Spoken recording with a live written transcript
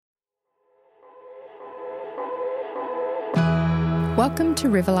Welcome to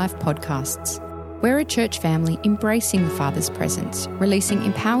River Life Podcasts. We're a church family embracing the Father's presence, releasing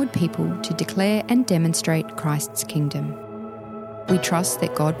empowered people to declare and demonstrate Christ's kingdom. We trust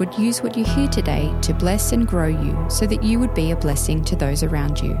that God would use what you hear today to bless and grow you so that you would be a blessing to those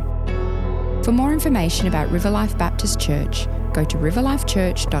around you. For more information about River Life Baptist Church, go to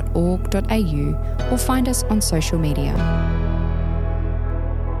riverlifechurch.org.au or find us on social media.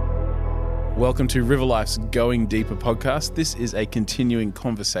 Welcome to River Life's Going Deeper podcast. This is a continuing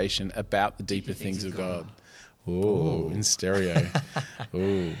conversation about the deeper things of God. Oh, in stereo.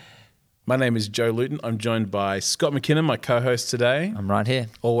 Ooh. My name is Joe Luton. I'm joined by Scott McKinnon, my co-host today. I'm right here.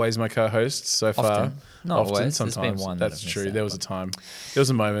 Always my co-host so far. Often. Not always. Sometimes. There's been one That's true. There was a time. There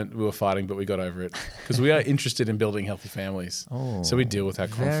was a moment we were fighting, but we got over it because we are interested in building healthy families. Oh, so we deal with our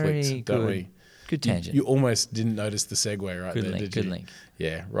conflicts, don't we? Good tangent. You almost didn't notice the segue right there, did you? Good link.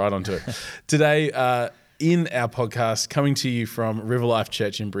 Yeah, right onto it. Today, in our podcast, coming to you from River Life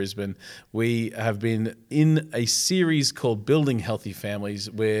Church in Brisbane, we have been in a series called Building Healthy Families.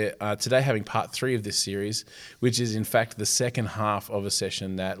 We're today having part 3 of this series, which is in fact the second half of a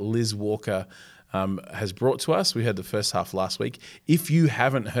session that Liz Walker has brought to us. We heard the first half last week. If you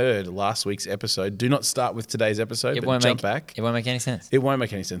haven't heard last week's episode, do not start with today's episode, but jump back. It won't make any sense. It won't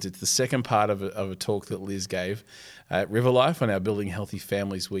make any sense. It's the second part of a talk that Liz gave at River Life on our Building Healthy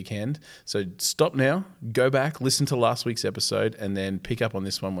Families weekend. So stop now, go back, listen to last week's episode, and then pick up on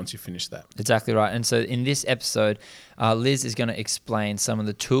this one once you finish that. Exactly right. And so in this episode, Liz is going to explain some of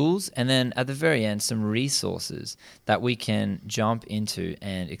the tools and then at the very end, some resources that we can jump into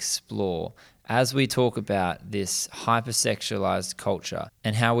and explore as we talk about this hypersexualized culture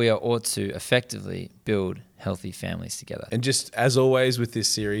and how we ought to effectively build healthy families together. And just as always with this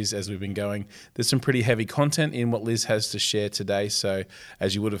series, as we've been going, there's some pretty heavy content in what Liz has to share today. So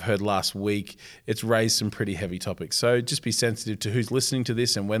as you would have heard last week, it's raised some pretty heavy topics. So just be sensitive to who's listening to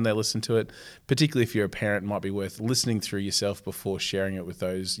this and when they listen to it. Particularly if you're a parent, it might be worth listening through yourself before sharing it with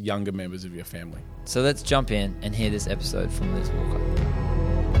those younger members of your family. So let's jump in and hear this episode from Liz Walker.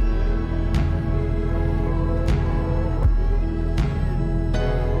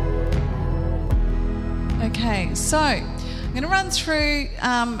 Okay, so I'm going to run through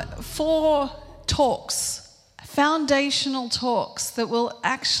 4 talks, foundational talks that will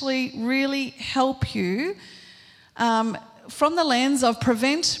actually really help you from the lens of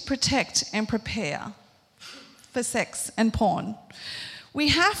prevent, protect and prepare for sex and porn. We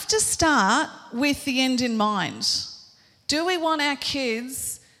have to start with the end in mind. Do we want our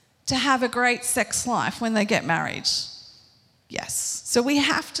kids to have a great sex life when they get married? Yes. So we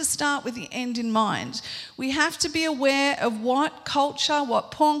have to start with the end in mind. We have to be aware of what culture,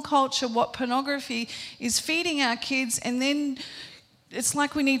 what porn culture, what pornography is feeding our kids, and then it's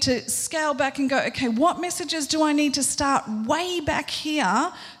like we need to scale back and go, okay, what messages do I need to start way back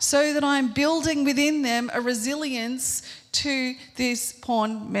here so that I'm building within them a resilience to these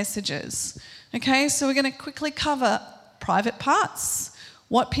porn messages? Okay, so we're going to quickly cover private parts,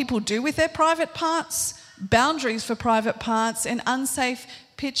 what people do with their private parts, boundaries for private parts, and unsafe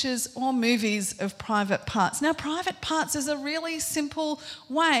pictures or movies of private parts. Now, private parts is a really simple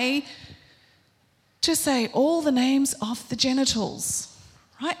way to say all the names of the genitals,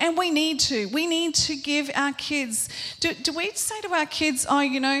 right? And we need to give our kids, do we say to our kids,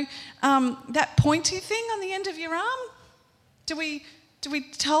 that pointy thing on the end of your arm? Do we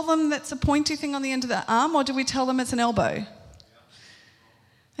tell them that's a pointy thing on the end of the arm, or do we tell them it's an elbow?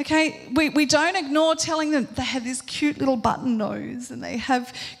 Okay, we don't ignore telling them they have this cute little button nose and they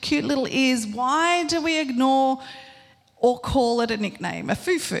have cute little ears. Why do we ignore or call it a nickname, a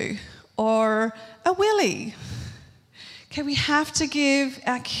foo-foo or a willy? Okay, we have to give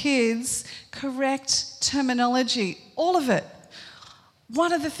our kids correct terminology, all of it.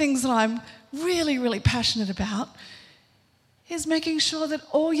 One of the things that I'm really, really passionate about is making sure that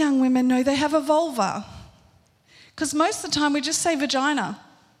all young women know they have a vulva. Because most of the time we just say vagina.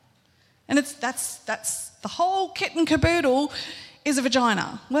 And that's the whole kit and caboodle is a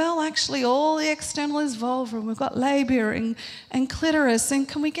vagina. Well, actually, all the external is vulva, and we've got labia and clitoris. And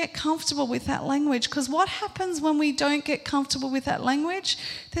can we get comfortable with that language? Because what happens when we don't get comfortable with that language?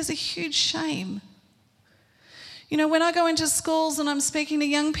 There's a huge shame. You know, when I go into schools and I'm speaking to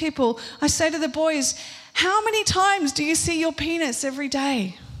young people, I say to the boys, how many times do you see your penis every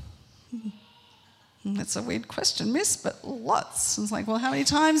day? That's a weird question, miss, but lots. It's like, well, how many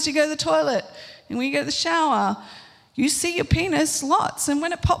times do you go to the toilet? And when you go to the shower, you see your penis lots. And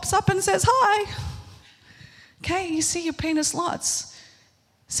when it pops up and says hi, okay, you see your penis lots.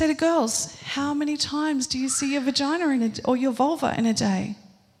 Say to girls, how many times do you see your vagina or your vulva in a day?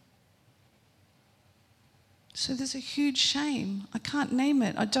 So there's a huge shame. I can't name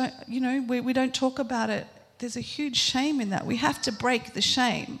it. We don't talk about it. There's a huge shame in that. We have to break the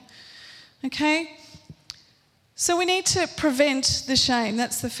shame. Okay? So we need to prevent the shame.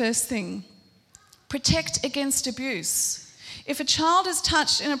 That's the first thing. Protect against abuse. If a child is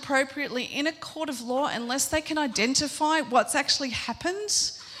touched inappropriately in a court of law, unless they can identify what's actually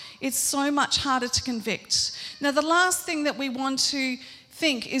happened, it's so much harder to convict. Now, the last thing that we want to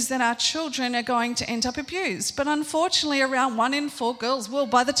think is that our children are going to end up abused. But unfortunately, around 1 in 4 girls will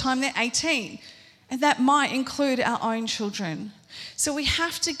by the time they're 18. And that might include our own children. So we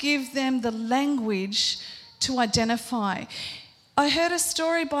have to give them the language to identify. I heard a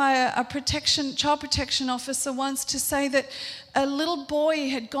story by a child protection officer once to say that a little boy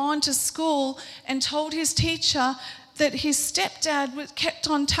had gone to school and told his teacher that his stepdad kept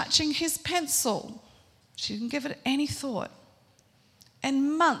on touching his pencil. She didn't give it any thought.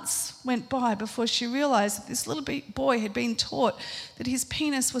 And months went by before she realised that this little boy had been taught that his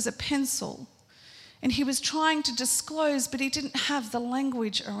penis was a pencil. And he was trying to disclose, but he didn't have the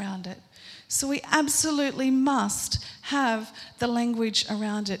language around it. So we absolutely must have the language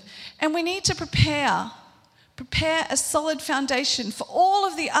around it. And we need to prepare a solid foundation for all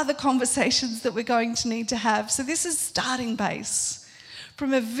of the other conversations that we're going to need to have. So this is starting base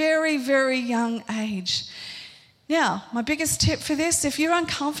from a very, very young age. Now, my biggest tip for this, if you're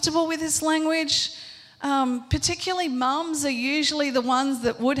uncomfortable with this language, particularly mums are usually the ones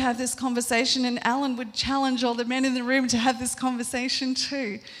that would have this conversation, and Alan would challenge all the men in the room to have this conversation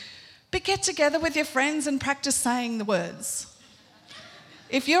too. But get together with your friends and practice saying the words.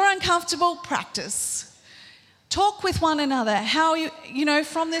 If you're uncomfortable, practice. Talk with one another. How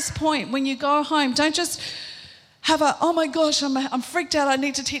from this point, when you go home, don't just have oh my gosh, I'm freaked out, I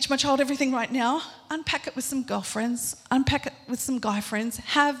need to teach my child everything right now. Unpack it with some girlfriends, unpack it with some guy friends,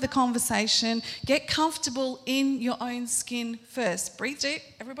 have the conversation, get comfortable in your own skin first. Breathe deep,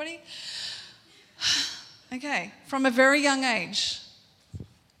 everybody. Okay, from a very young age,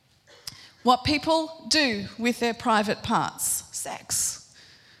 what people do with their private parts, sex.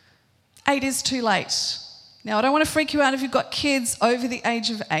 8 is too late. Now, I don't want to freak you out if you've got kids over the age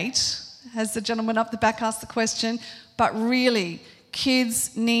of 8, as the gentleman up the back asked the question, but really,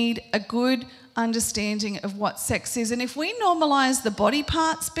 kids need a good understanding of what sex is. And if we normalise the body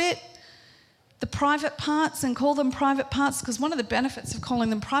parts bit, the private parts, and call them private parts, because one of the benefits of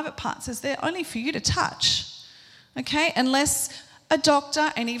calling them private parts is they're only for you to touch, okay? Unless a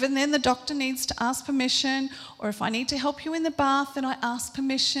doctor, and even then the doctor needs to ask permission, or if I need to help you in the bath, then I ask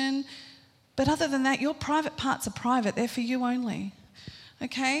permission. But other than that, your private parts are private, they're for you only.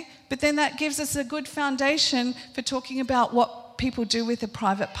 Okay? But then that gives us a good foundation for talking about what people do with their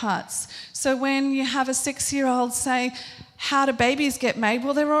private parts. So when you have a 6-year-old say, how do babies get made?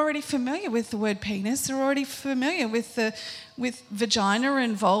 Well, they're already familiar with the word penis. They're already familiar with vagina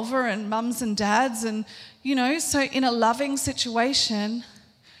and vulva and mums and dads. And, so in a loving situation,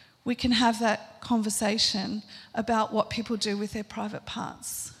 we can have that conversation about what people do with their private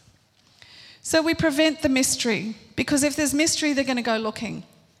parts. So we prevent the mystery, because if there's mystery, they're going to go looking.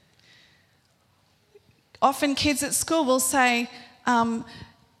 Often kids at school will say,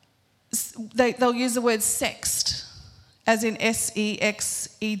 they'll use the word sexed, as in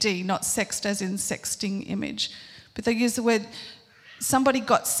S-E-X-E-D, not sexed as in sexting image. But they use the word, somebody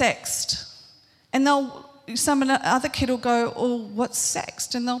got sexed. And some other kid will go, oh, what's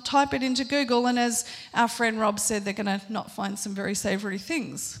sexed? And they'll type it into Google, and as our friend Rob said, they're going to not find some very savoury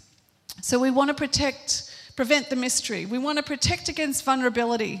things. So we want to prevent the mystery. We want to protect against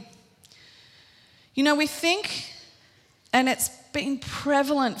vulnerability. We think, and it's been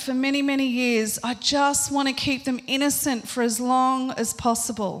prevalent for many, many years, I just want to keep them innocent for as long as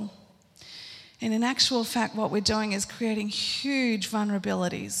possible. And in actual fact, what we're doing is creating huge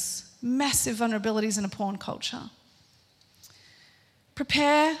vulnerabilities, massive vulnerabilities in a porn culture.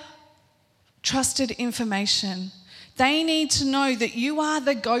 Prepare trusted information. They need to know that you are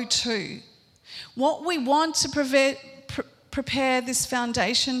the go-to. What we want to prepare this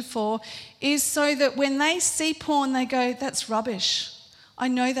foundation for is so that when they see porn, they go, that's rubbish. I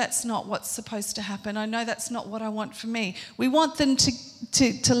know that's not what's supposed to happen. I know that's not what I want for me. We want them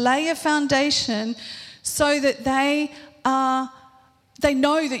to lay a foundation so that they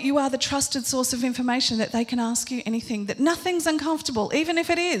know that you are the trusted source of information, that they can ask you anything, that nothing's uncomfortable, even if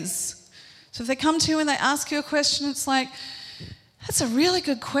it is. So if they come to you and they ask you a question, it's like, that's a really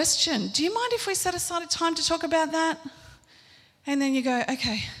good question. Do you mind if we set aside a time to talk about that? And then you go,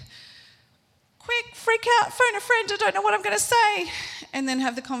 okay, quick, freak out, phone a friend, I don't know what I'm going to say. And then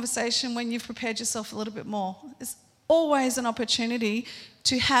have the conversation when you've prepared yourself a little bit more. There's always an opportunity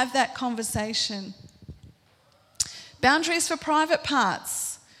to have that conversation. Boundaries for private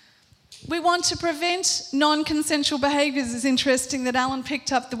parts. We want to prevent non-consensual behaviours. It's interesting that Alan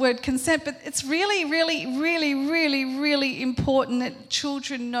picked up the word consent, but it's really, really, really, really, really important that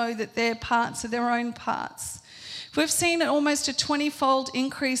children know that their parts are their own parts. We've seen almost a 20-fold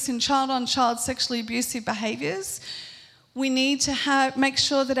increase in child-on-child sexually abusive behaviours. We need to make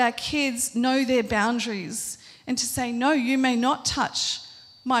sure that our kids know their boundaries and to say, no, you may not touch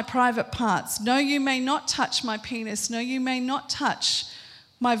my private parts. No, you may not touch my penis. No, you may not touch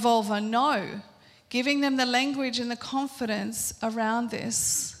my vulva. No. Giving them the language and the confidence around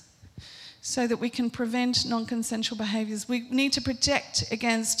this so that we can prevent non-consensual behaviours. We need to protect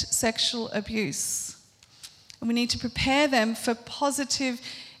against sexual abuse. And we need to prepare them for positive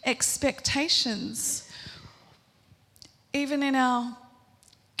expectations. Even in our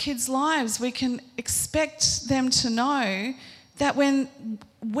kids' lives, we can expect them to know that when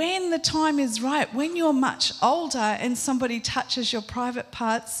the time is right, when you're much older and somebody touches your private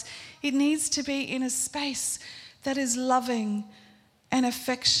parts, it needs to be in a space that is loving and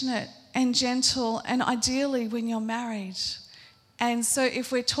affectionate and gentle, and ideally when you're married. And so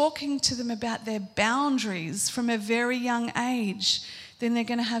if we're talking to them about their boundaries from a very young age, then they're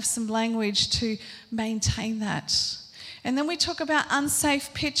going to have some language to maintain that. And then we talk about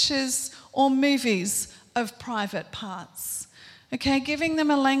unsafe pictures or movies of private parts. Okay, giving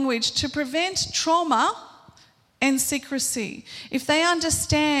them a language to prevent trauma and secrecy. If they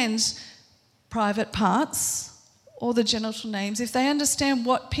understand private parts or the genital names, if they understand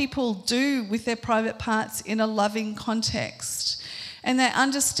what people do with their private parts in a loving context, and they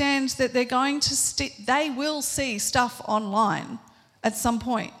understand that they're going to they will see stuff online at some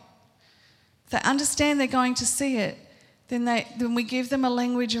point. If they understand they're going to see it, then we give them a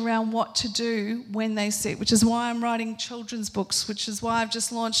language around what to do when they see it, which is why I'm writing children's books, which is why I've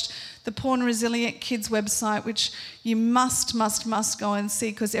just launched the Porn Resilient Kids website, which you must go and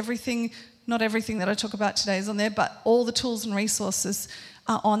see, because not everything that I talk about today is on there, but all the tools and resources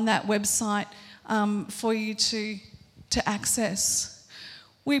are on that website for you to access.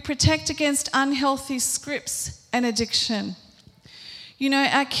 We protect against unhealthy scripts and addiction. You know,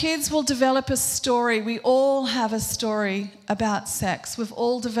 our kids will develop a story. We all have a story about sex. We've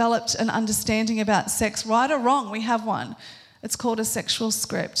all developed an understanding about sex. Right or wrong, we have one. It's called a sexual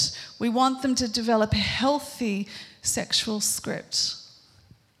script. We want them to develop a healthy sexual script.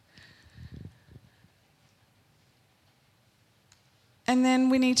 And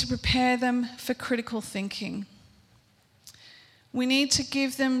then we need to prepare them for critical thinking. We need to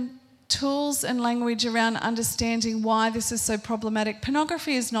give them tools and language around understanding why this is so problematic.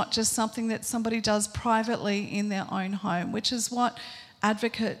 Pornography is not just something that somebody does privately in their own home, which is what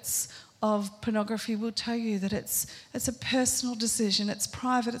advocates of pornography will tell you, that it's a personal decision, it's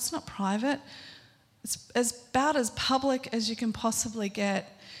private. It's not private. It's about as public as you can possibly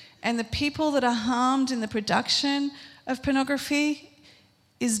get. And the people that are harmed in the production of pornography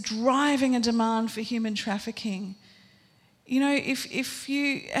is driving a demand for human trafficking. You know, if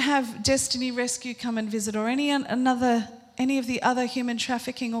you have Destiny Rescue come and visit, or any of the other human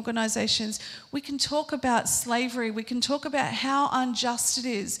trafficking organisations, we can talk about slavery, we can talk about how unjust it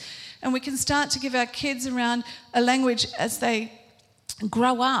is, and we can start to give our kids around a language as they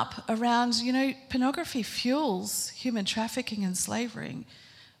grow up around, you know, pornography fuels human trafficking and slavery.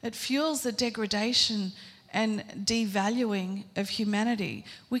 It fuels the degradation and devaluing of humanity.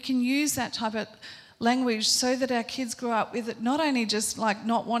 We can use that type of language so that our kids grow up with it, not only just like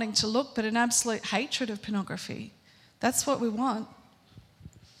not wanting to look, but an absolute hatred of pornography. That's what we want.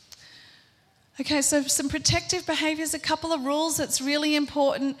 Okay, so some protective behaviours, a couple of rules that's really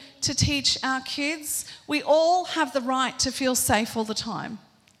important to teach our kids. We all have the right to feel safe all the time.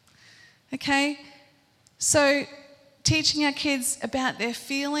 Okay, so teaching our kids about their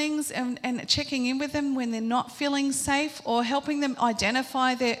feelings and checking in with them when they're not feeling safe, or helping them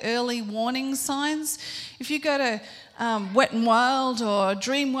identify their early warning signs. If you go to Wet n Wild or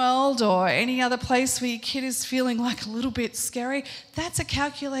Dream World or any other place where your kid is feeling like a little bit scary, that's a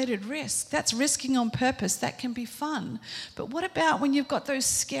calculated risk. That's risking on purpose. That can be fun. But what about when you've got those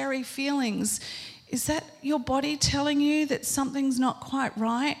scary feelings? Is that your body telling you that something's not quite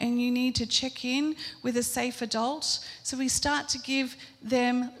right and you need to check in with a safe adult? So we start to give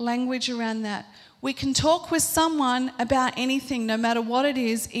them language around that. We can talk with someone about anything, no matter what it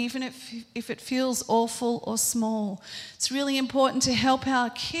is, even if it feels awful or small. It's really important to help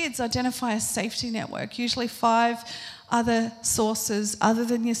our kids identify a safety network, usually 5 other sources other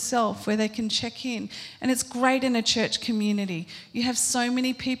than yourself where they can check in. And it's great in a church community. You have so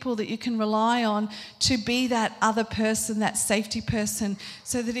many people that you can rely on to be that other person, that safety person,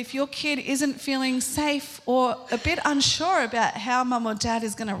 so that if your kid isn't feeling safe or a bit unsure about how mum or dad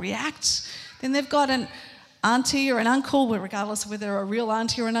is going to react, then they've got an auntie or an uncle, regardless of whether they're a real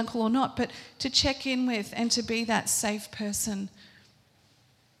auntie or an uncle or not, but to check in with and to be that safe person.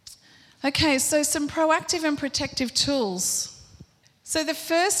 Okay, so some proactive and protective tools. So the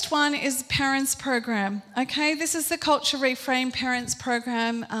first one is Parents Program. Okay, this is the Culture Reframe Parents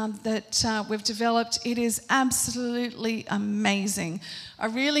Program that we've developed. It is absolutely amazing. I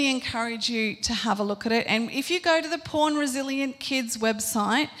really encourage you to have a look at it. And if you go to the Porn Resilient Kids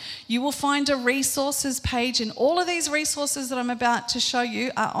website, you will find a resources page, and all of these resources that I'm about to show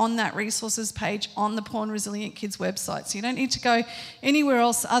you are on that resources page on the Porn Resilient Kids website. So you don't need to go anywhere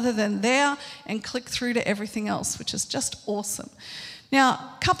else other than there and click through to everything else, which is just awesome. Now,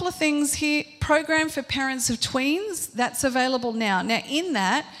 a couple of things here. Program for parents of tweens, that's available now. Now, in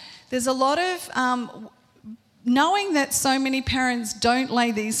that, there's a lot of knowing that so many parents don't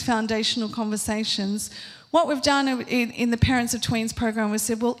lay these foundational conversations. What we've done in the Parents of Tweens program, we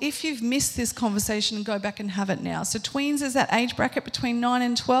said, well, if you've missed this conversation, go back and have it now. So tweens is that age bracket between 9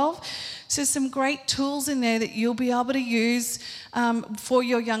 and 12. So some great tools in there that you'll be able to use for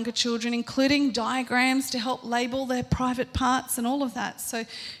your younger children, including diagrams to help label their private parts and all of that. So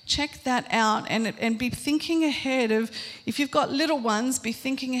check that out and be thinking ahead of, if you've got little ones, be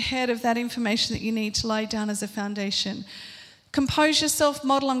thinking ahead of that information that you need to lay down as a foundation. Compose Yourself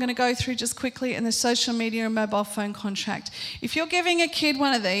model, I'm going to go through just quickly, and the social media and mobile phone contract. If you're giving a kid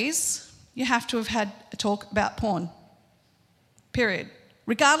one of these, you have to have had a talk about porn, period,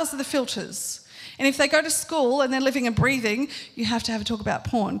 regardless of the filters. And if they go to school and they're living and breathing, you have to have a talk about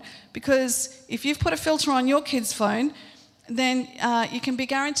porn, because if you've put a filter on your kid's phone, then you can be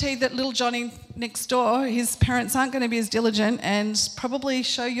guaranteed that little Johnny next door, his parents aren't going to be as diligent and probably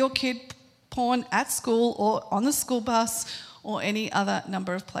show your kid porn at school or on the school bus or any other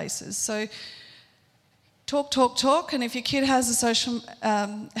number of places. So talk, and if your kid has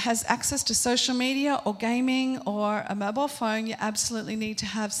has access to social media or gaming or a mobile phone, you absolutely need to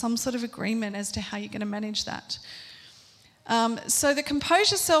have some sort of agreement as to how you're going to manage that. So the Compose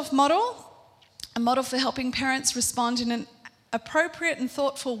Yourself model, a model for helping parents respond in an appropriate and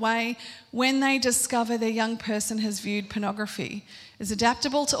thoughtful way when they discover their young person has viewed pornography, is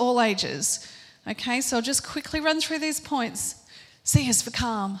adaptable to all ages. Okay, so I'll just quickly run through these points. C is for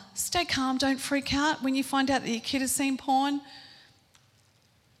calm. Stay calm, don't freak out when you find out that your kid has seen porn.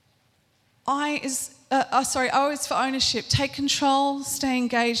 O is for ownership. Take control, stay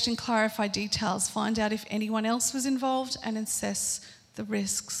engaged and clarify details. Find out if anyone else was involved and assess the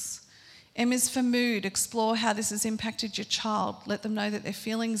risks. M is for mood. Explore how this has impacted your child. Let them know that their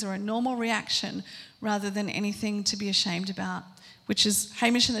feelings are a normal reaction rather than anything to be ashamed about, which is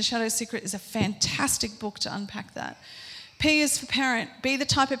Hamish and the Shadow Secret is a fantastic book to unpack that. P is for parent. Be the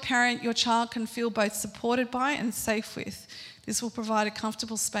type of parent your child can feel both supported by and safe with. This will provide a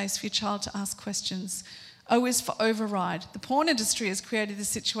comfortable space for your child to ask questions. O is for override. The porn industry has created this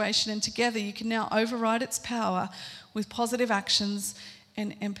situation, and together you can now override its power with positive actions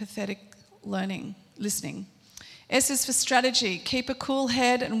and empathetic listening. S is for strategy. Keep a cool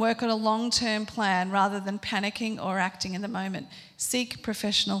head and work on a long-term plan rather than panicking or acting in the moment. Seek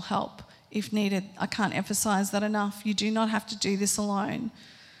professional help if needed. I can't emphasise that enough. You do not have to do this alone.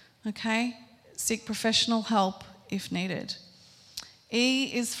 Okay? Seek professional help if needed.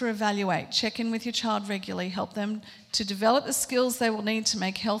 E is for evaluate. Check in with your child regularly. Help them to develop the skills they will need to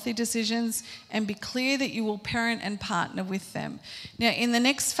make healthy decisions, and be clear that you will parent and partner with them. Now, in the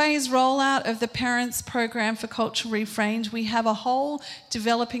next phase rollout of the Parents Program for Culture Reframed, we have a whole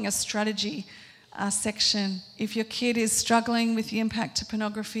developing a strategy section. If your kid is struggling with the impact of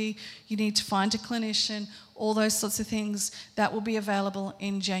pornography, you need to find a clinician, all those sorts of things. That will be available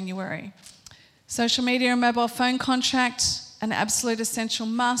in January. Social media and mobile phone contract, an absolute essential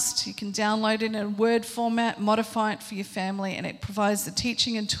must. You can download it in a Word format, modify it for your family, and it provides the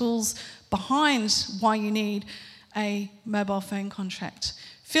teaching and tools behind why you need a mobile phone contract.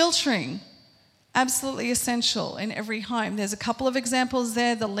 Filtering, absolutely essential in every home. There's a couple of examples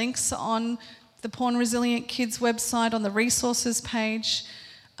there. The links are on the Porn Resilient Kids website on the resources page.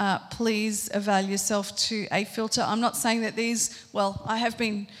 Please avail yourself to a filter. I'm not saying that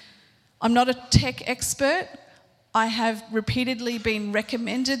I'm not a tech expert. I have repeatedly been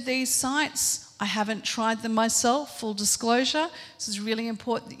recommended these sites. I haven't tried them myself, full disclosure. This is really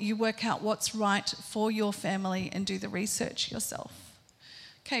important that you work out what's right for your family and do the research yourself.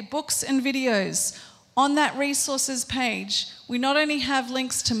 Okay, books and videos. on that resources page, we not only have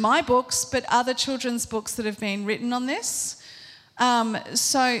links to my books, but other children's books that have been written on this.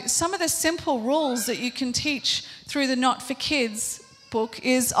 So some of the simple rules that you can teach through the Not for Kids book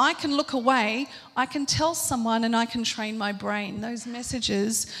is I can look away, I can tell someone, and I can train my brain. Those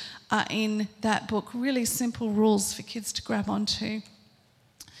messages are in that book. Really simple rules for kids to grab onto.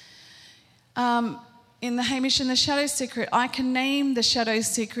 In the Hamish and the Shadow Secret, I can name the shadow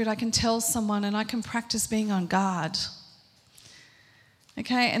secret, I can tell someone, and I can practice being on guard.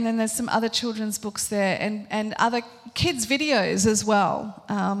 Okay, and then there's some other children's books there and other kids' videos as well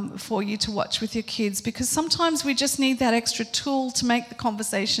for you to watch with your kids, because sometimes we just need that extra tool to make the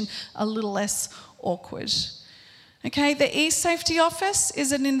conversation a little less awkward. Okay, the eSafety Office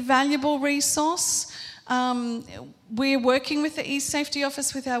is an invaluable resource. We're working with the eSafety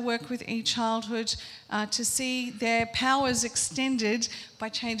Office with our work with eChildhood to see their powers extended by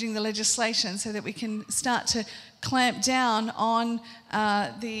changing the legislation so that we can start to clamp down on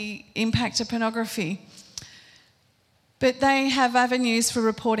the impact of pornography. But they have avenues for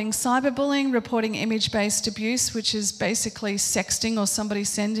reporting cyberbullying, reporting image-based abuse, which is basically sexting or somebody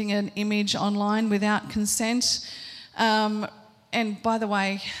sending an image online without consent. And by the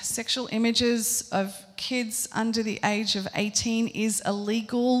way, sexual images of kids under the age of 18 is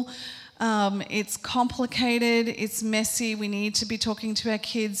illegal. It's complicated, it's messy, we need to be talking to our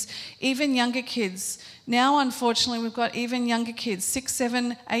kids, even younger kids. Now, unfortunately, we've got even younger kids, 6,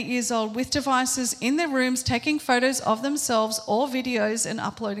 7, 8 years old, with devices in their rooms, taking photos of themselves or videos and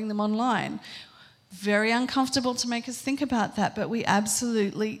uploading them online. Very uncomfortable to make us think about that, but we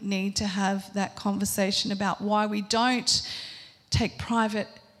absolutely need to have that conversation about why we don't take private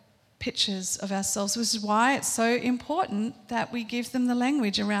pictures of ourselves, which is why it's so important that we give them the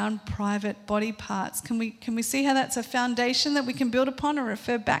language around private body parts. Can we see how that's a foundation that we can build upon or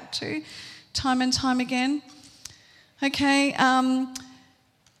refer back to time and time again? Okay, and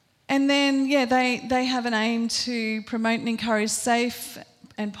then, they have an aim to promote and encourage safe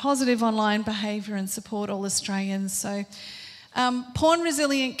and positive online behaviour and support all Australians. So Porn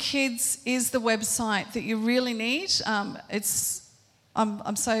Resilient Kids is the website that you really need.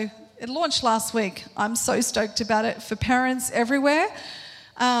 It launched last week. I'm so stoked about it for parents everywhere.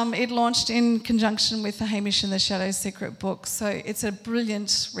 It launched in conjunction with the Hamish and the Shadow Secret book, so it's a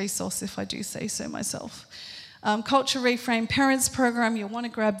brilliant resource if I do say so myself. Culture Reframe Parents Program, you'll want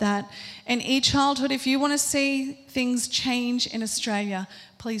to grab that. And eChildhood, if you want to see things change in Australia,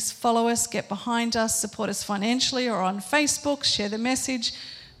 please follow us, get behind us, support us financially or on Facebook, share the message.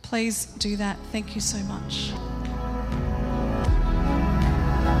 Please do that. Thank you so much.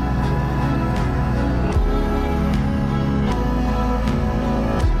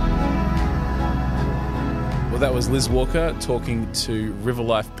 That was Liz Walker talking to River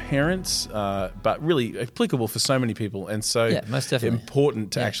Life parents, but really applicable for so many people, and so most definitely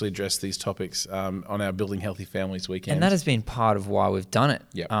important to actually address these topics on our Building Healthy Families weekend. And that has been part of why we've done it,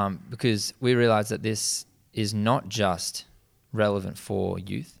 because we realise that this is not just relevant for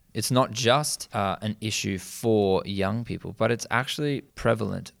youth. It's not just an issue for young people, but it's actually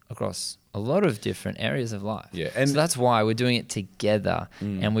prevalent across a lot of different areas of life. Yeah, and so that's why we're doing it together,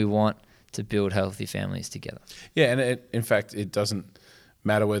 and we want to build healthy families together. Yeah, and in fact, it doesn't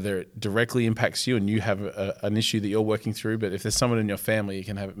matter whether it directly impacts you and you have an issue that you're working through, but if there's someone in your family, it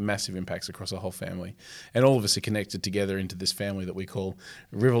can have massive impacts across a whole family. And all of us are connected together into this family that we call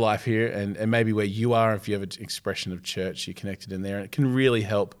River Life here, and maybe where you are, if you have an expression of church, you're connected in there. And it can really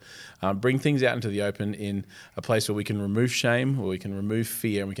help bring things out into the open in a place where we can remove shame, where we can remove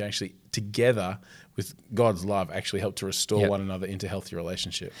fear, and we can actually together with God's love actually help to restore one another into healthy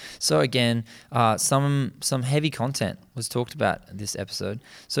relationship. So again, some heavy content was talked about in this episode.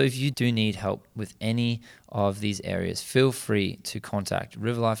 So if you do need help with any of these areas, feel free to contact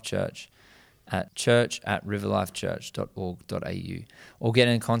River Life Church at church@riverlifechurch.org.au, or get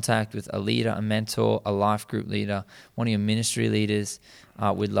in contact with a leader, a mentor, a life group leader, one of your ministry leaders.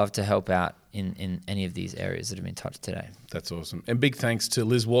 We'd love to help out in any of these areas that have been touched today. That's awesome. And big thanks to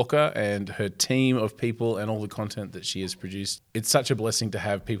Liz Walker and her team of people and all the content that she has produced. It's such a blessing to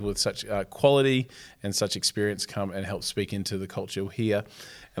have people with such quality and such experience come and help speak into the culture here.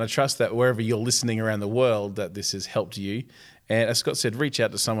 And I trust that wherever you're listening around the world, that this has helped you. And as Scott said, reach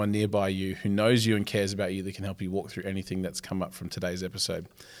out to someone nearby you who knows you and cares about you that can help you walk through anything that's come up from today's episode.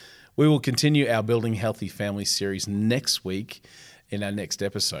 We will continue our Building Healthy Families series next week. in our next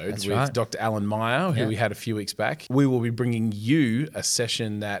episode That's with right. Dr. Alan Meyer, who we had a few weeks back. We will be bringing you a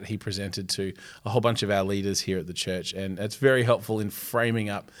session that he presented to a whole bunch of our leaders here at the church. And it's very helpful in framing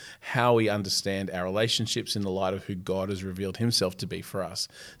up how we understand our relationships in the light of who God has revealed himself to be for us.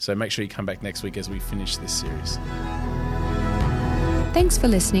 So make sure you come back next week as we finish this series. Thanks for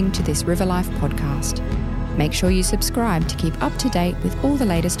listening to this River Life podcast. Make sure you subscribe to keep up to date with all the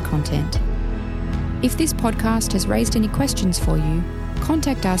latest content. If this podcast has raised any questions for you,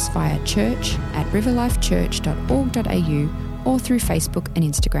 contact us via church@riverlifechurch.org.au or through Facebook and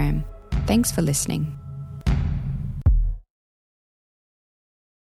Instagram. Thanks for listening.